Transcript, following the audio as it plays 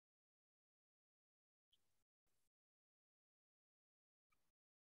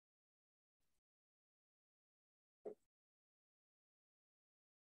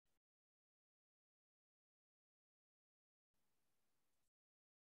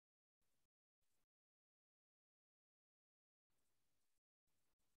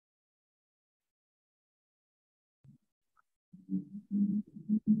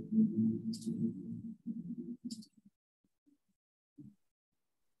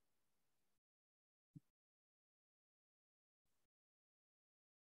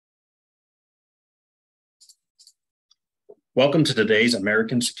Welcome to today's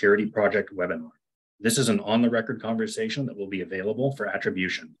American Security Project webinar. This is an on-the-record conversation that will be available for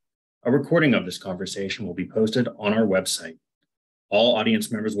attribution. A recording of this conversation will be posted on our website. All audience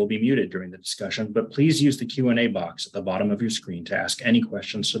members will be muted during the discussion, but please use the Q&A box at the bottom of your screen to ask any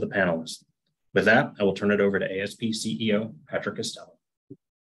questions to the panelists. With that, I will turn it over to ASP CEO Patrick Costello.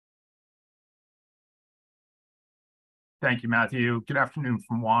 Thank you, Matthew. Good afternoon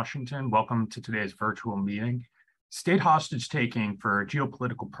from Washington. Welcome to today's virtual meeting. State hostage taking for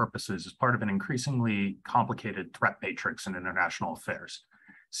geopolitical purposes is part of an increasingly complicated threat matrix in international affairs.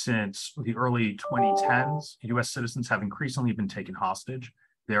 Since the early 2010s, US citizens have increasingly been taken hostage.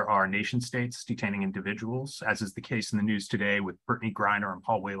 There are nation states detaining individuals, as is the case in the news today with Brittany Griner and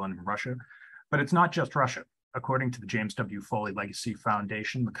Paul Whelan in Russia. But it's not just Russia. According to the James W. Foley Legacy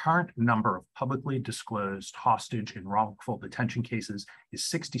Foundation, the current number of publicly disclosed hostage and wrongful detention cases is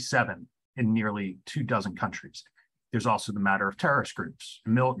 67 in nearly 24 countries. There's also the matter of terrorist groups,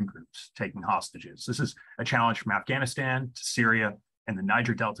 militant groups taking hostages. This is a challenge from Afghanistan to Syria and the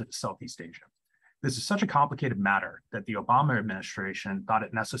Niger Delta to Southeast Asia. This is such a complicated matter that the Obama administration thought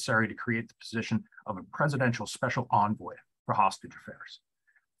it necessary to create the position of a presidential special envoy for hostage affairs.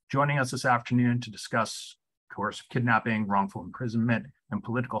 Joining us this afternoon to discuss coercive kidnapping, wrongful imprisonment, and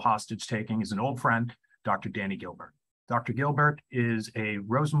political hostage taking is an old friend, Dr. Danielle Gilbert. Dr. Gilbert is a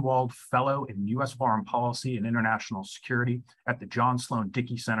Rosenwald Fellow in U.S. Foreign Policy and International Security at the John Sloan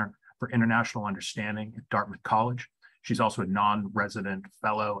Dickey Center for International Understanding at Dartmouth College. She's also a non-resident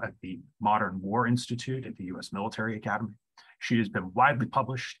fellow at the Modern War Institute at the U.S. Military Academy. She has been widely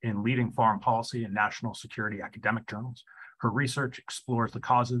published in leading foreign policy and national security academic journals. Her research explores the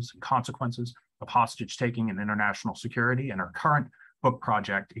causes and consequences of hostage taking in international security, and her current book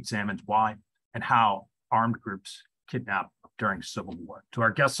project examines why and how armed groups kidnap during civil war. To our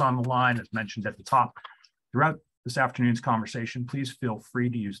guests on the line, as mentioned at the top, throughout this afternoon's conversation, please feel free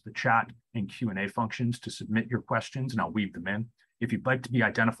to use the chat and Q&A functions to submit your questions, and I'll weave them in. If you'd like to be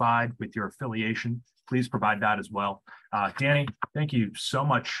identified with your affiliation, please provide that as well. Danny, thank you so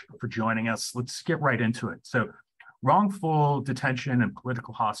much for joining us. Let's get right into it. So, wrongful detention and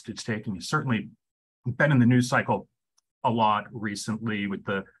political hostage taking has certainly been in the news cycle a lot recently with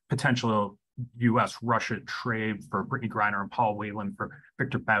the potential U.S.-Russia trade for Brittany Griner and Paul Whelan for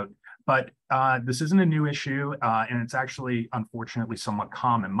Victor Bout. But this isn't a new issue, and it's actually, unfortunately, somewhat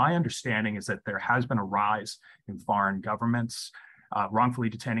common. My understanding is that there has been a rise in foreign governments wrongfully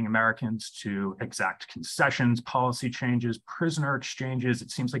detaining Americans to exact concessions, policy changes, prisoner exchanges.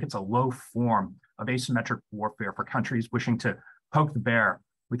 It seems like it's a low form of asymmetric warfare for countries wishing to poke the bear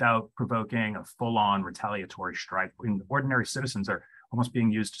without provoking a full-on retaliatory strike. When ordinary citizens are almost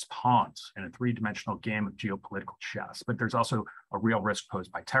being used as pawns in a three-dimensional game of geopolitical chess. But there's also a real risk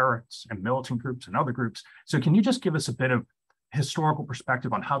posed by terrorists and militant groups and other groups. So can you just give us a bit of historical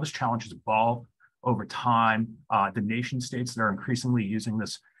perspective on how this challenge has evolved over time, the nation states that are increasingly using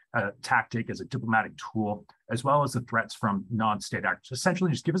this tactic as a diplomatic tool, as well as the threats from non-state actors?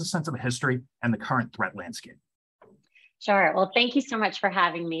 Essentially, just give us a sense of the history and the current threat landscape. Sure. Well, thank you so much for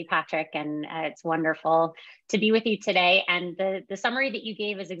having me, Patrick. And it's wonderful to be with you today. And the summary that you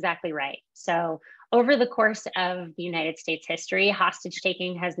gave is exactly right. So over the course of the United States history, hostage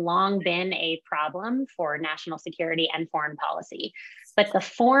taking has long been a problem for national security and foreign policy. But the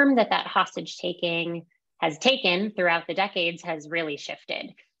form that hostage taking has taken throughout the decades has really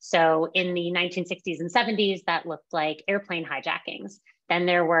shifted. So in the 1960s and 70s, that looked like airplane hijackings. Then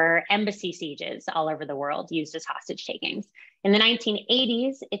there were embassy sieges all over the world used as hostage takings. In the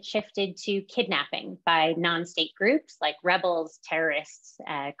 1980s, it shifted to kidnapping by non-state groups like rebels, terrorists,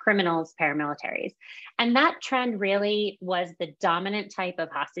 criminals, paramilitaries. And that trend really was the dominant type of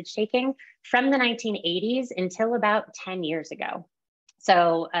hostage taking from the 1980s until about 10 years ago.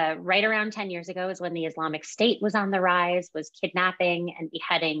 So right around 10 years ago is when the Islamic State was on the rise, was kidnapping and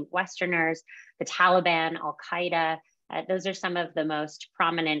beheading Westerners, the Taliban, Al-Qaeda. Those are some of the most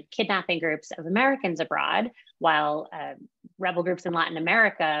prominent kidnapping groups of Americans abroad, while rebel groups in Latin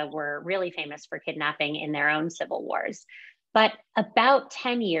America were really famous for kidnapping in their own civil wars. But about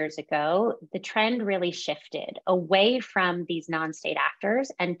 10 years ago, the trend really shifted away from these non-state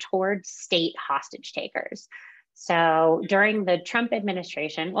actors and towards state hostage takers. So during the Trump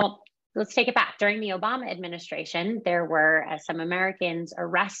administration, well, let's take it back. During the Obama administration, there were some Americans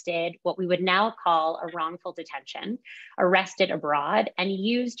arrested, what we would now call a wrongful detention, arrested abroad and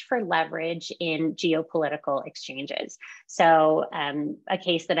used for leverage in geopolitical exchanges. So a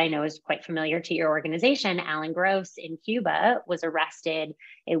case that I know is quite familiar to your organization, Alan Gross in Cuba, was arrested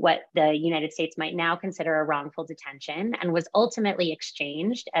in what the United States might now consider a wrongful detention and was ultimately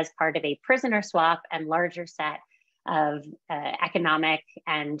exchanged as part of a prisoner swap and larger set of economic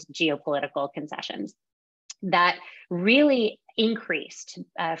and geopolitical concessions that really increased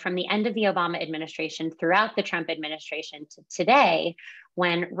from the end of the Obama administration throughout the Trump administration to today,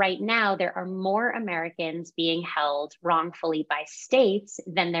 when right now there are more Americans being held wrongfully by states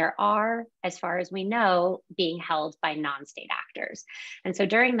than there are, as far as we know, being held by non-state actors. And so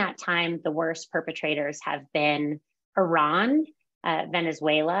during that time, the worst perpetrators have been Iran,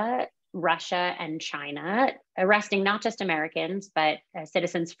 Venezuela, Russia, and China, arresting not just Americans, but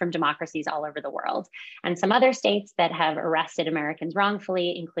citizens from democracies all over the world. And some other states that have arrested Americans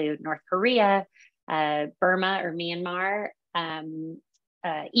wrongfully include North Korea, Burma or Myanmar,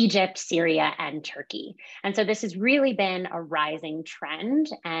 Egypt, Syria, and Turkey. And so this has really been a rising trend,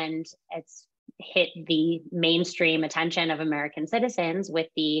 and it's hit the mainstream attention of American citizens with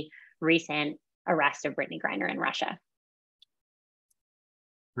the recent arrest of Brittany Griner in Russia.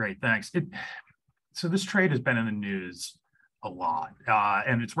 Great, thanks. So this trade has been in the news a lot,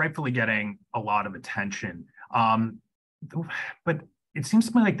 and it's rightfully getting a lot of attention. But it seems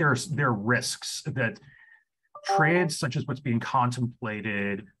to me like there are risks that trades such as what's being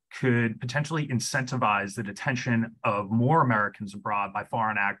contemplated could potentially incentivize the detention of more Americans abroad by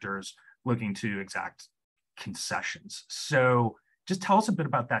foreign actors looking to exact concessions. So just tell us a bit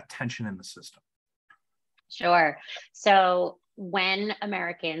about that tension in the system. Sure. So when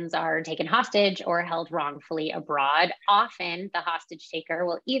Americans are taken hostage or held wrongfully abroad, often the hostage taker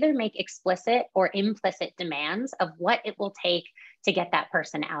will either make explicit or implicit demands of what it will take to get that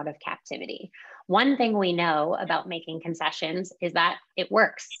person out of captivity. One thing we know about making concessions is that it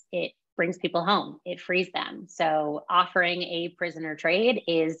works. It brings people home. It frees them. So offering a prisoner trade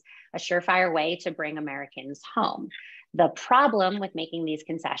is a surefire way to bring Americans home. The problem with making these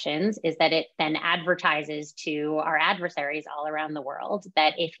concessions is that it then advertises to our adversaries all around the world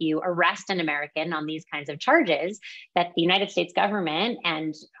that if you arrest an American on these kinds of charges, that the United States government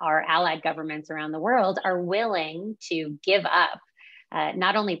and our allied governments around the world are willing to give up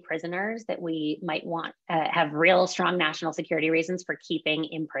not only prisoners that we might want have real strong national security reasons for keeping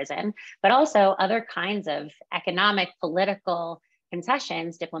in prison, but also other kinds of economic, political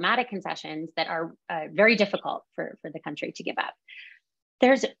concessions, diplomatic concessions that are very difficult for the country to give up.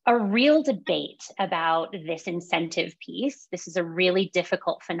 There's a real debate about this incentive piece. This is a really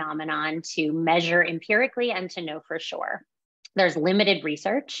difficult phenomenon to measure empirically and to know for sure. There's limited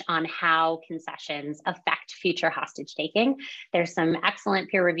research on how concessions affect future hostage taking. There's some excellent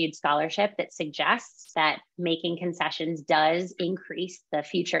peer-reviewed scholarship that suggests that making concessions does increase the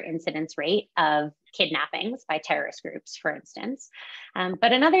future incidence rate of kidnappings by terrorist groups, for instance.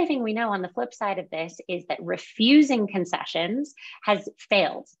 But another thing we know on the flip side of this is that refusing concessions has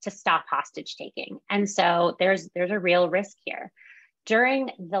failed to stop hostage taking. And so there's a real risk here. During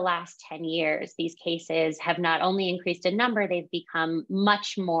the last 10 years, these cases have not only increased in number, they've become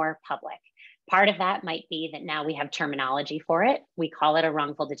much more public. Part of that might be that now we have terminology for it. We call it a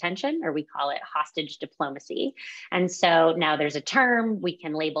wrongful detention, or we call it hostage diplomacy. And so now there's a term, we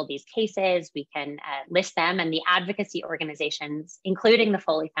can label these cases, we can list them, and the advocacy organizations, including the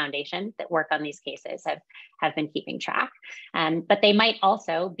Foley Foundation that work on these cases, have been keeping track. But they might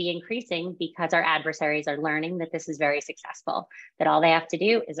also be increasing because our adversaries are learning that this is very successful, that all they have to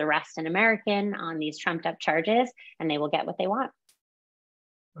do is arrest an American on these trumped up charges, and they will get what they want.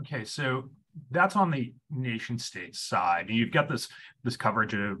 Okay, so that's on the nation state side. And you've got this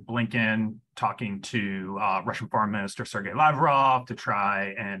coverage of Blinken talking to Russian Foreign Minister Sergei Lavrov to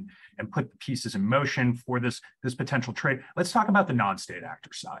try and put the pieces in motion for this potential trade. Let's talk about the non-state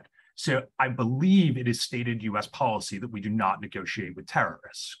actor side. So I believe it is stated U.S. policy that we do not negotiate with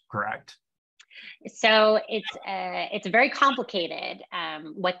terrorists, correct? So it's very complicated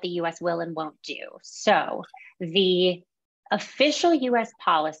what the U.S. will and won't do. So the official U.S.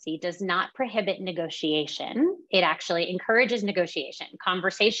 policy does not prohibit negotiation. It actually encourages negotiation.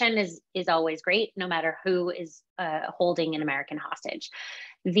 Conversation is always great, no matter who is holding an American hostage.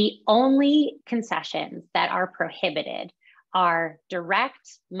 The only concessions that are prohibited are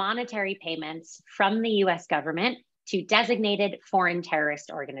direct monetary payments from the U.S. government to designated foreign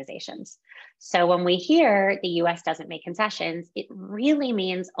terrorist organizations. So when we hear the U.S. doesn't make concessions, it really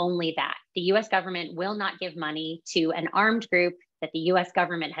means only that. The U.S. government will not give money to an armed group that the US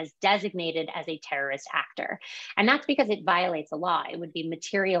government has designated as a terrorist actor. And that's because it violates a law. It would be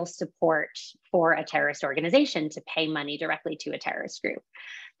material support for a terrorist organization to pay money directly to a terrorist group.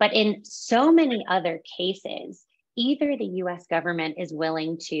 But in so many other cases, either the US government is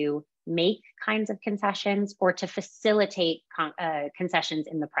willing to make kinds of concessions or to facilitate concessions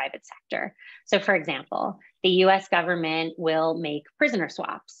in the private sector. So for example, the US government will make prisoner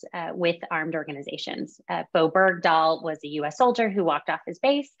swaps with armed organizations. Bo Bergdahl was a US soldier who walked off his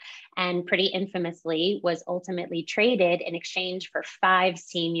base and pretty infamously was ultimately traded in exchange for 5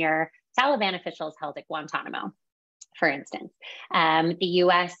 senior Taliban officials held at Guantanamo. For instance, the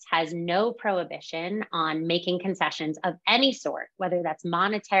US has no prohibition on making concessions of any sort, whether that's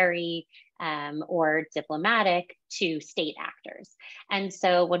monetary or diplomatic, to state actors. And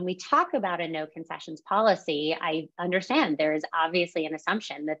so when we talk about a no concessions policy, I understand there is obviously an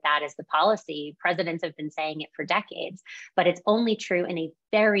assumption that that is the policy. Presidents have been saying it for decades, but it's only true in a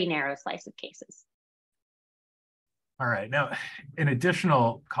very narrow slice of cases. All right. Now, an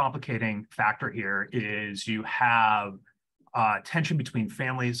additional complicating factor here is you have tension between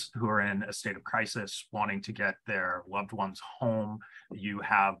families who are in a state of crisis, wanting to get their loved ones home. You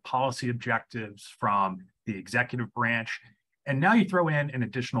have policy objectives from the executive branch. And now you throw in an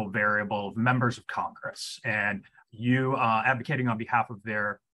additional variable of members of Congress and you advocating on behalf of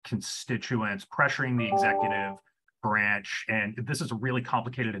their constituents, pressuring the executive branch. And this is a really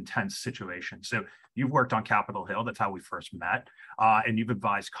complicated, intense situation. So you've worked on Capitol Hill. That's how we first met. And you've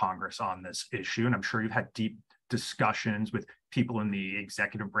advised Congress on this issue. And I'm sure you've had deep discussions with people in the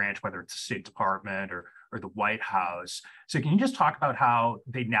executive branch, whether it's the State Department or the White House. So can you just talk about how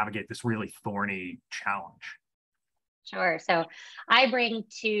they navigate this really thorny challenge? Sure. So I bring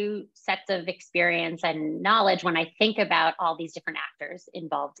 2 sets of experience and knowledge when I think about all these different actors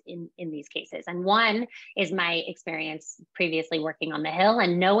involved in these cases. And one is my experience previously working on the Hill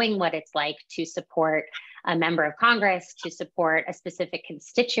and knowing what it's like to support a member of Congress, to support a specific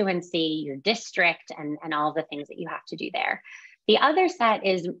constituency, your district, and all the things that you have to do there. The other set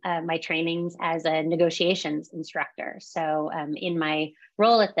is my trainings as a negotiations instructor. So in my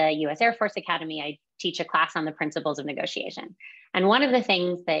role at the US Air Force Academy, I teach a class on the principles of negotiation. And one of the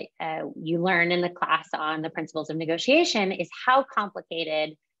things that you learn in the class on the principles of negotiation is how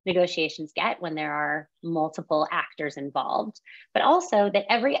complicated negotiations get when there are multiple actors involved, but also that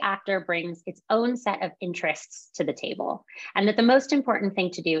every actor brings its own set of interests to the table. And that the most important thing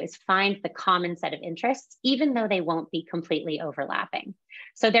to do is find the common set of interests, even though they won't be completely overlapping.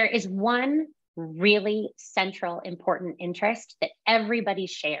 So there is one really central, important interest that everybody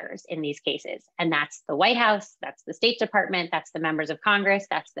shares in these cases. And that's the White House, that's the State Department, that's the members of Congress,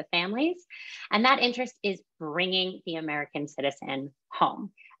 that's the families. And that interest is bringing the American citizen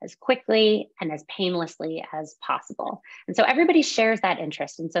home as quickly and as painlessly as possible. And so everybody shares that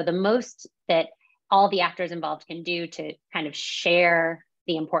interest. And so the most that all the actors involved can do to kind of share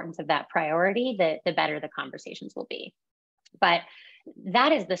the importance of that priority, the better the conversations will be. But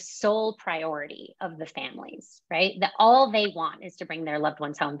that is the sole priority of the families, right? That all they want is to bring their loved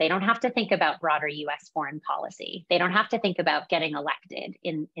ones home. They don't have to think about broader US foreign policy. They don't have to think about getting elected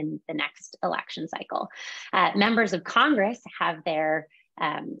in the next election cycle. Members of Congress have their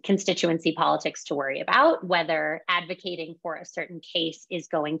constituency politics to worry about, whether advocating for a certain case is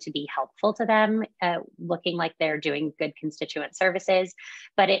going to be helpful to them, looking like they're doing good constituent services.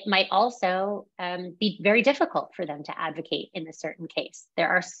 But it might also be very difficult for them to advocate in a certain case. There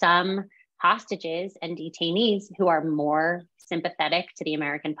are some hostages and detainees who are more sympathetic to the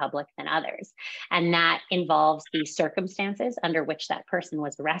American public than others. And that involves the circumstances under which that person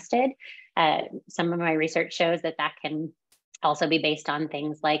was arrested. Some of my research shows that that can also be based on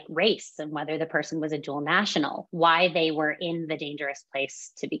things like race and whether the person was a dual national, why they were in the dangerous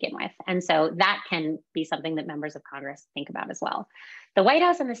place to begin with. And so that can be something that members of Congress think about as well. The White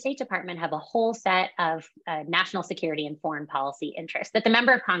House and the State Department have a whole set of national security and foreign policy interests that the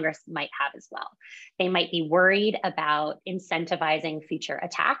member of Congress might have as well. They might be worried about incentivizing future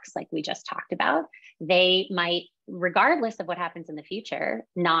attacks like we just talked about. They might, regardless of what happens in the future,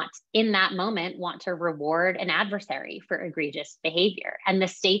 not in that moment want to reward an adversary for egregious behavior. And the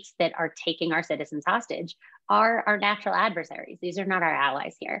states that are taking our citizens hostage are our natural adversaries. These are not our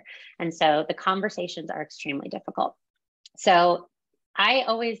allies here. And so the conversations are extremely difficult. So I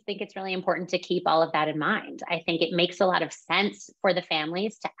always think it's really important to keep all of that in mind. I think it makes a lot of sense for the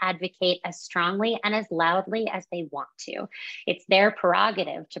families to advocate as strongly and as loudly as they want to. It's their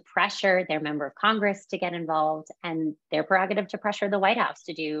prerogative to pressure their member of Congress to get involved, and their prerogative to pressure the White House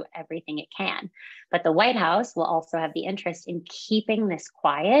to do everything it can. But the White House will also have the interest in keeping this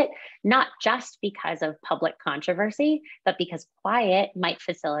quiet, not just because of public controversy, but because quiet might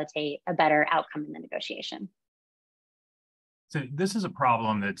facilitate a better outcome in the negotiation. So this is a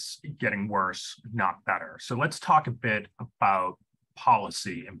problem that's getting worse, not better. So let's talk a bit about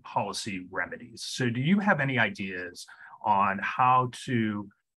policy and policy remedies. So do you have any ideas on how to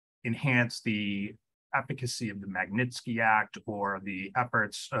enhance the efficacy of the Magnitsky Act or the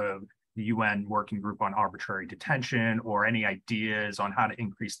efforts of the UN Working Group on Arbitrary Detention, or any ideas on how to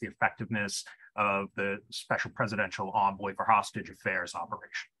increase the effectiveness of the Special Presidential Envoy for Hostage Affairs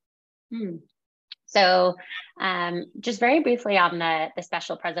operation? So just very briefly on the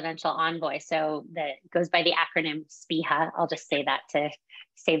Special Presidential Envoy. So that goes by the acronym SPIHA. I'll just say that to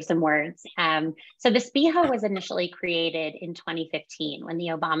save some words. So the SPIHA was initially created in 2015 when the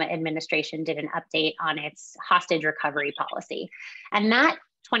Obama administration did an update on its hostage recovery policy. And that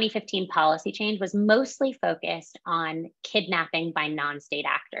 2015 policy change was mostly focused on kidnapping by non-state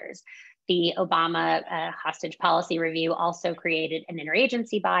actors. The Obama hostage policy review also created an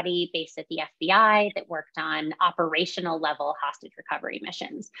interagency body based at the FBI that worked on operational level hostage recovery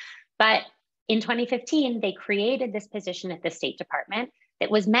missions. But in 2015, they created this position at the State Department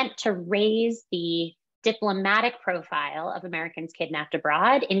that was meant to raise the diplomatic profile of Americans kidnapped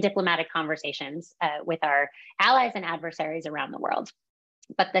abroad in diplomatic conversations with our allies and adversaries around the world.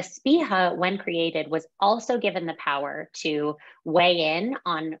 But the SPIHA, when created, was also given the power to weigh in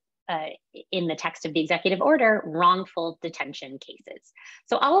on in the text of the executive order, wrongful detention cases.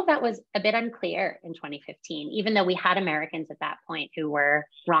 So all of that was a bit unclear in 2015, even though we had Americans at that point who were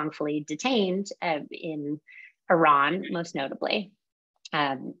wrongfully detained in Iran, most notably.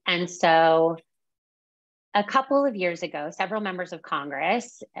 And so a couple of years ago, several members of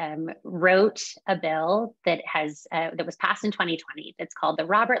Congress wrote a bill that was passed in 2020 that's called the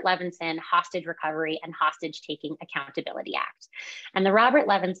Robert Levinson Hostage Recovery and Hostage Taking Accountability Act. And the Robert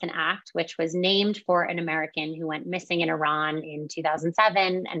Levinson Act, which was named for an American who went missing in Iran in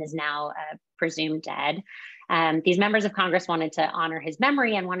 2007 and is now presumed dead. These members of Congress wanted to honor his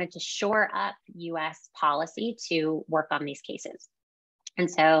memory and wanted to shore up US policy to work on these cases. And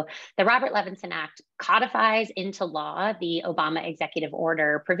so the Robert Levinson Act codifies into law the Obama executive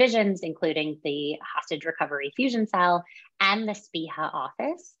order provisions, including the Hostage Recovery Fusion Cell and the SPIHA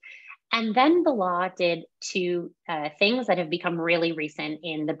office. And then the law did two things that have become really recent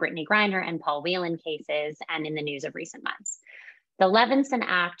in the Brittany Griner and Paul Whelan cases and in the news of recent months. The Levinson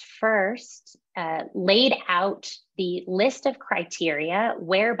Act first laid out the list of criteria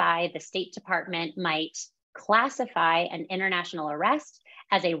whereby the State Department might classify an international arrest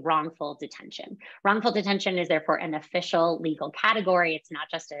as a wrongful detention. Wrongful detention is therefore an official legal category. It's not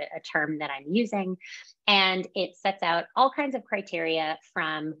just a term that I'm using. And it sets out all kinds of criteria,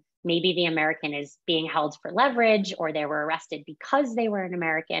 from maybe the American is being held for leverage or they were arrested because they were an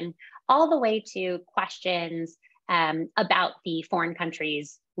American, all the way to questions about the foreign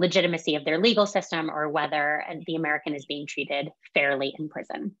country's legitimacy of their legal system or whether the American is being treated fairly in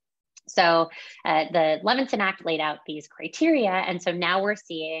prison. So the Levinson Act laid out these criteria, and so now we're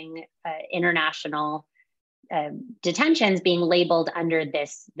seeing international detentions being labeled under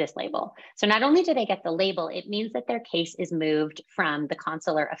this label. So not only do they get the label, it means that their case is moved from the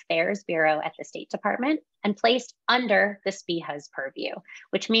Consular Affairs Bureau at the State Department and placed under the SPIHA's purview,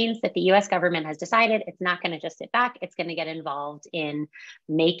 which means that the US government has decided it's not going to just sit back, it's going to get involved in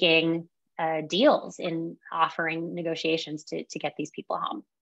making deals, in offering negotiations to get these people home.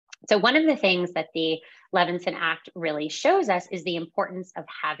 So one of the things that the Levinson Act really shows us is the importance of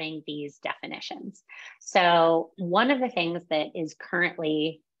having these definitions. So one of the things that is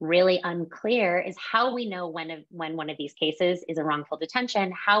currently really unclear is how we know when one of these cases is a wrongful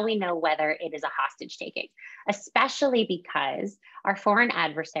detention, how we know whether it is a hostage taking, especially because our foreign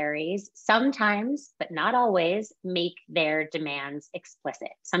adversaries sometimes, but not always, make their demands explicit.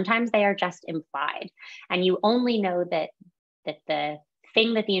 Sometimes they are just implied. And you only know that the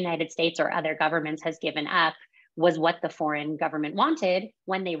thing that the United States or other governments has given up was what the foreign government wanted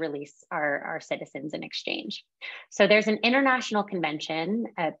when they release our citizens in exchange. So there's an international convention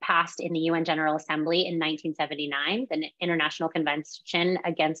passed in the UN General Assembly in 1979, the International Convention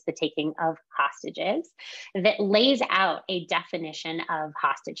Against the Taking of Hostages, that lays out a definition of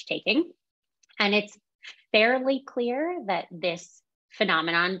hostage taking. And it's fairly clear that this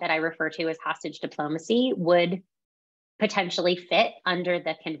phenomenon that I refer to as hostage diplomacy would potentially fit under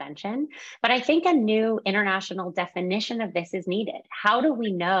the convention. But I think a new international definition of this is needed. How do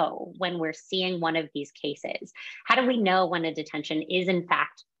we know when we're seeing one of these cases? How do we know when a detention is in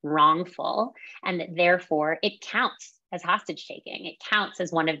fact wrongful and that therefore it counts as hostage taking? It counts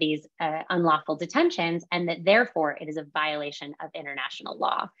as one of these unlawful detentions, and that therefore it is a violation of international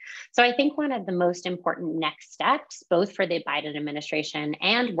law. So I think one of the most important next steps, both for the Biden administration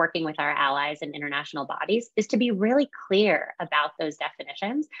and working with our allies and international bodies, is to be really clear about those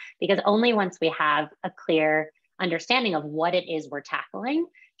definitions, because only once we have a clear understanding of what it is we're tackling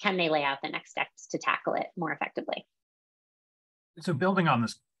can they lay out the next steps to tackle it more effectively. So building on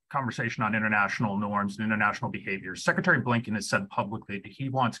this conversation on international norms and international behaviors, Secretary Blinken has said publicly that he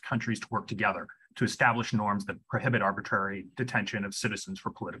wants countries to work together to establish norms that prohibit arbitrary detention of citizens for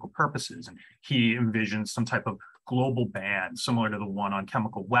political purposes. And he envisions some type of global ban similar to the one on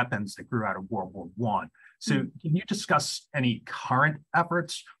chemical weapons that grew out of World War I. So can you discuss any current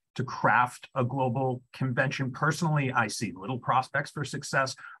efforts to craft a global convention? Personally, I see little prospects for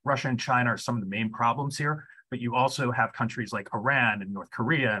success. Russia and China are some of the main problems here, but you also have countries like Iran and North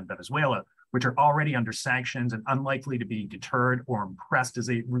Korea and Venezuela, which are already under sanctions and unlikely to be deterred or impressed as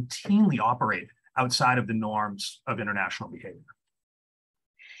they routinely operate outside of the norms of international behavior.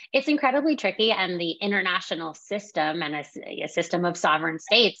 It's incredibly tricky, and the international system and a system of sovereign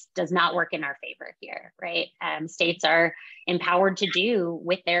states does not work in our favor here, right? States are empowered to do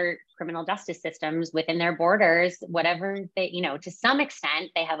with their criminal justice systems within their borders, whatever they, to some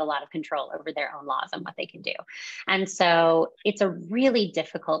extent, they have a lot of control over their own laws and what they can do. And so it's a really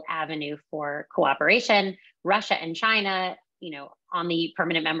difficult avenue for cooperation. Russia and China, on the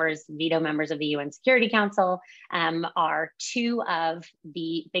permanent members, veto members of the UN Security Council, are two of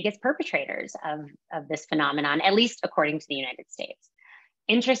the biggest perpetrators of this phenomenon, at least according to the United States.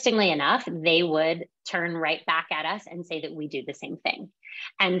 Interestingly enough, they would turn right back at us and say that we do the same thing.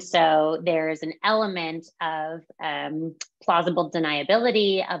 And so there's an element of plausible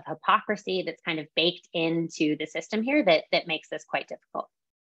deniability, of hypocrisy that's kind of baked into the system here that makes this quite difficult.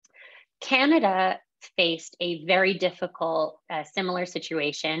 Canada faced a very difficult similar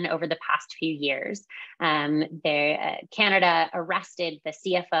situation over the past few years. Canada arrested the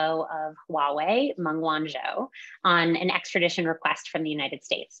CFO of Huawei, Meng Wanzhou, on an extradition request from the United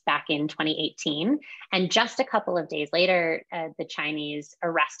States back in 2018. And just a couple of days later, the Chinese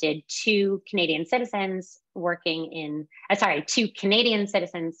arrested two Canadian citizens working in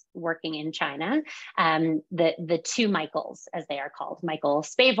China, the two Michaels, as they are called, Michael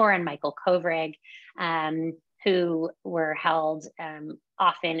Spavor and Michael Kovrig, who were held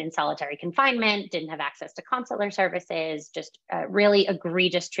often in solitary confinement, didn't have access to consular services, just really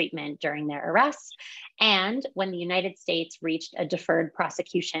egregious treatment during their arrests. And when the United States reached a deferred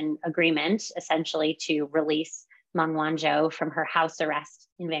prosecution agreement, essentially to release Meng Wanzhou from her house arrest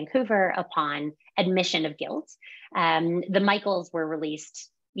in Vancouver upon admission of guilt, the Michaels were released,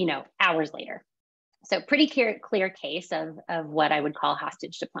 hours later. So pretty clear case of what I would call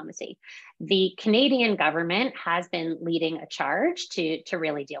hostage diplomacy. The Canadian government has been leading a charge to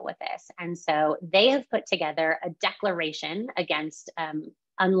really deal with this. And so they have put together a declaration against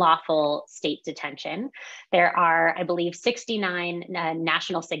unlawful state detention. There are, I believe, 69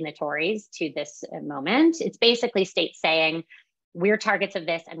 national signatories to this moment. It's basically states saying, we're targets of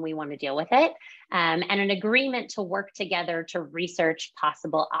this and we want to deal with it. And an agreement to work together to research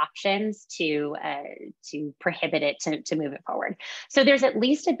possible options to prohibit it, to move it forward. So there's at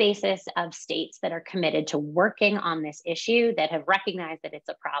least a basis of states that are committed to working on this issue, that have recognized that it's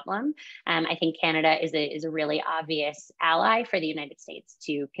a problem. I think Canada is a really obvious ally for the United States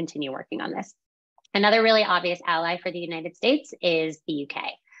to continue working on this. Another really obvious ally for the United States is the UK.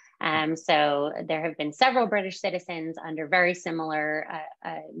 So there have been several British citizens under very similar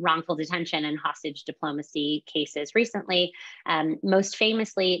wrongful detention and hostage diplomacy cases recently. Most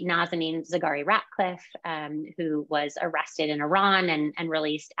famously, Nazanin Zaghari-Ratcliffe, who was arrested in Iran and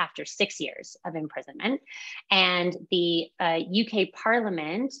released after 6 years of imprisonment. And the UK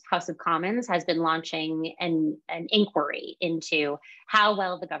Parliament, House of Commons, has been launching an inquiry into how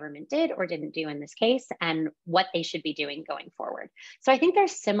well the government did or didn't do in this case and what they should be doing going forward. So I think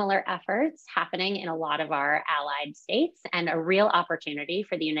there's similar efforts happening in a lot of our allied states, and a real opportunity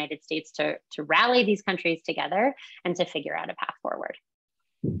for the United States to rally these countries together and to figure out a path forward.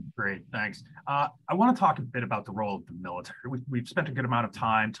 Great, thanks. I want to talk a bit about the role of the military. We've spent a good amount of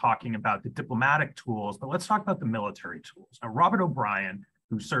time talking about the diplomatic tools, but let's talk about the military tools. Now, Robert O'Brien,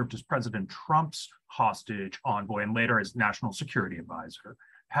 who served as President Trump's hostage envoy and later as national security advisor,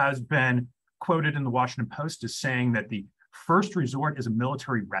 has been quoted in the Washington Post as saying that the first resort is a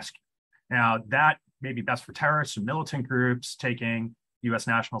military rescue. Now, that maybe best for terrorists and militant groups taking U.S.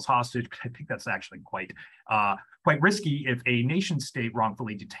 nationals hostage, but I think that's actually quite risky if a nation state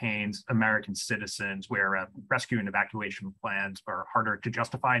wrongfully detains American citizens, where rescue and evacuation plans are harder to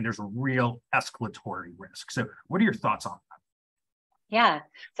justify, and there's a real escalatory risk. So what are your thoughts on that? Yeah.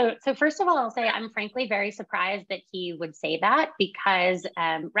 So first of all, I'll say I'm frankly very surprised that he would say that, because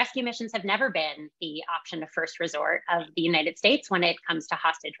rescue missions have never been the option of first resort of the United States when it comes to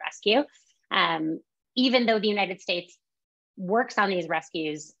hostage rescue, even though the United States works on these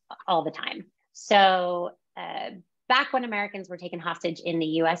rescues all the time. So back when Americans were taken hostage in the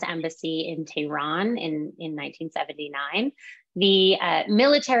US Embassy in Tehran in 1979, the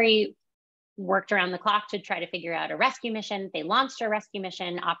military worked around the clock to try to figure out a rescue mission. They launched a rescue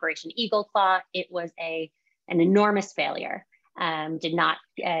mission, Operation Eagle Claw. It was an enormous failure. Did not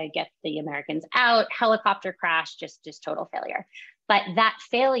get the Americans out, helicopter crash, just total failure. But that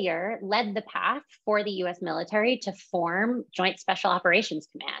failure led the path for the US military to form Joint Special Operations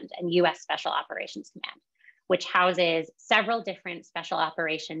Command and US Special Operations Command, which houses several different special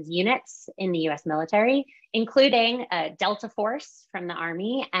operations units in the US military, including Delta Force from the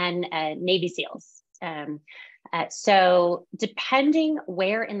Army and Navy SEALs. So depending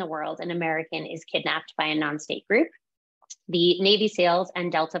where in the world an American is kidnapped by a non-state group, the Navy SEALs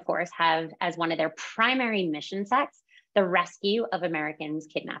and Delta Force have as one of their primary mission sets the rescue of Americans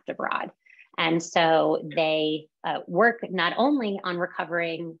kidnapped abroad. And so they work not only on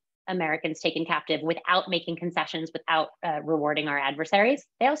recovering Americans taken captive without making concessions, without rewarding our adversaries,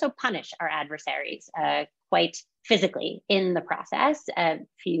 they also punish our adversaries quite physically in the process if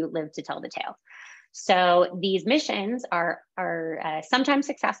you live to tell the tale. So these missions are sometimes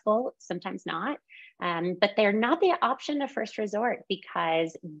successful, sometimes not, but they're not the option of first resort,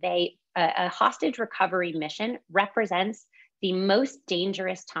 because a hostage recovery mission represents the most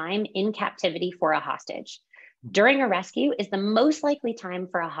dangerous time in captivity for a hostage. During a rescue is the most likely time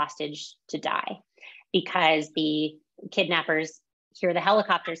for a hostage to die, because the kidnappers hear the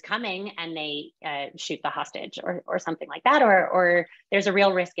helicopters coming and they shoot the hostage or something like that, or there's a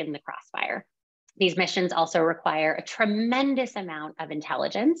real risk in the crossfire. These missions also require a tremendous amount of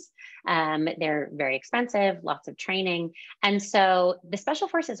intelligence. They're very expensive, lots of training. And so the special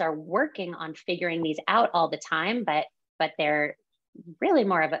forces are working on figuring these out all the time, but they're really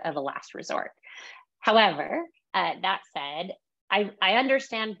more of a last resort. However, that said, I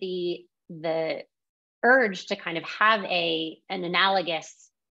understand the urge to kind of have an analogous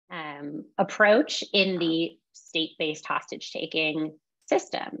approach in the state-based hostage taking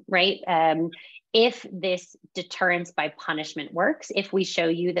system, right? If this deterrence by punishment works, if we show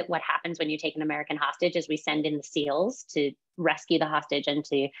you that what happens when you take an American hostage is we send in the SEALs to rescue the hostage and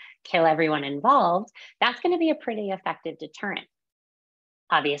to kill everyone involved, that's going to be a pretty effective deterrent.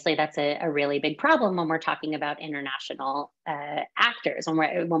 Obviously, that's a really big problem when we're talking about international actors,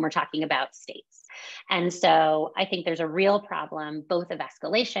 when we're talking about states. And so I think there's a real problem, both of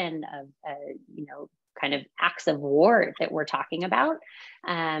escalation of, kind of acts of war that we're talking about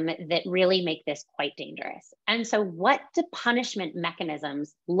that really make this quite dangerous. And so what do punishment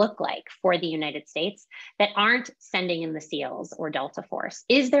mechanisms look like for the United States that aren't sending in the SEALs or Delta Force?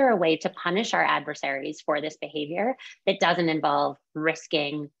 Is there a way to punish our adversaries for this behavior that doesn't involve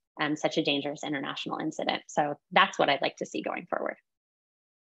risking such a dangerous international incident? So that's what I'd like to see going forward.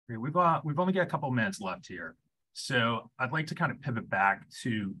 We've only got a couple of minutes left here. So I'd like to kind of pivot back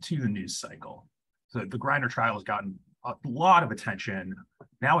to the news cycle. So the Griner trial has gotten a lot of attention.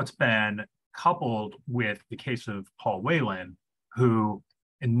 Now it's been coupled with the case of Paul Whelan, who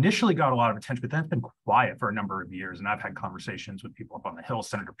initially got a lot of attention, but then it's been quiet for a number of years. And I've had conversations with people up on the Hill.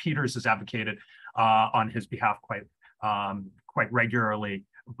 Senator Peters has advocated on his behalf quite regularly.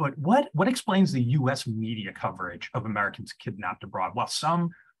 But what explains the U.S. media coverage of Americans kidnapped abroad? While some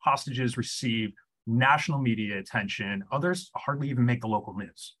hostages receive national media attention, others hardly even make the local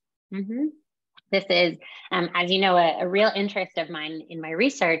news. Mm-hmm. This is, as you know, a real interest of mine in my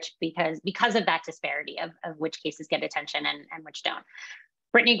research because of that disparity of which cases get attention and which don't.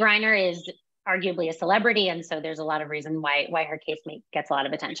 Brittany Griner is arguably a celebrity, and so there's a lot of reason why her case gets a lot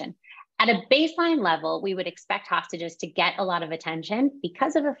of attention. At a baseline level, we would expect hostages to get a lot of attention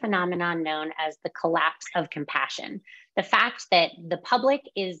because of a phenomenon known as the collapse of compassion. The fact that the public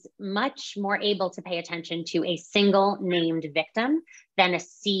is much more able to pay attention to a single named victim than a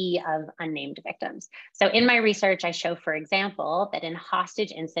sea of unnamed victims. So in my research, I show, for example, that in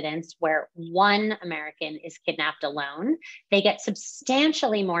hostage incidents where one American is kidnapped alone, they get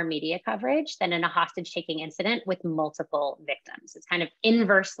substantially more media coverage than in a hostage taking incident with multiple victims. It's kind of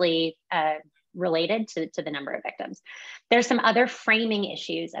inversely related to the number of victims. There's some other framing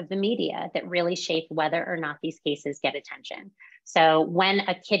issues of the media that really shape whether or not these cases get attention. So when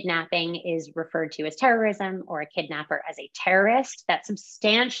a kidnapping is referred to as terrorism or a kidnapper as a terrorist, that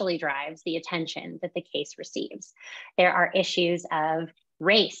substantially drives the attention that the case receives. There are issues of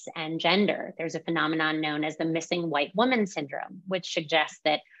race and gender. There's a phenomenon known as the missing white woman syndrome, which suggests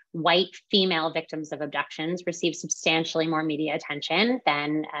that white female victims of abductions receive substantially more media attention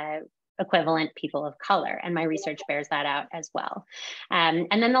than equivalent people of color. And my research bears that out as well. And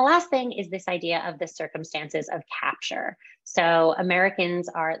then the last thing is this idea of the circumstances of capture. So Americans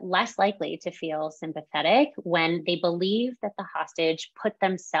are less likely to feel sympathetic when they believe that the hostage put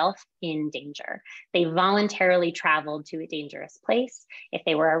themselves in danger. They voluntarily traveled to a dangerous place. If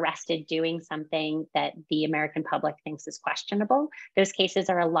they were arrested doing something that the American public thinks is questionable, those cases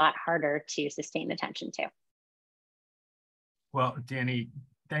are a lot harder to sustain attention to. Well, Danny,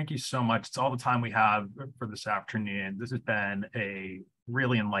 thank you so much. It's all the time we have for this afternoon. This has been a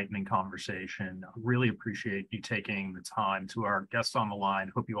really enlightening conversation. I really appreciate you taking the time. To our guests on the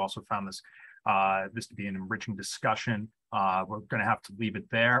line, hope you also found this to be an enriching discussion. We're going to have to leave it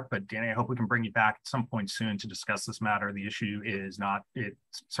there, but Danny, I hope we can bring you back at some point soon to discuss this matter. The issue is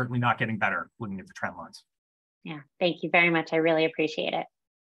it's certainly not getting better looking at the trend lines. Yeah, thank you very much. I really appreciate it.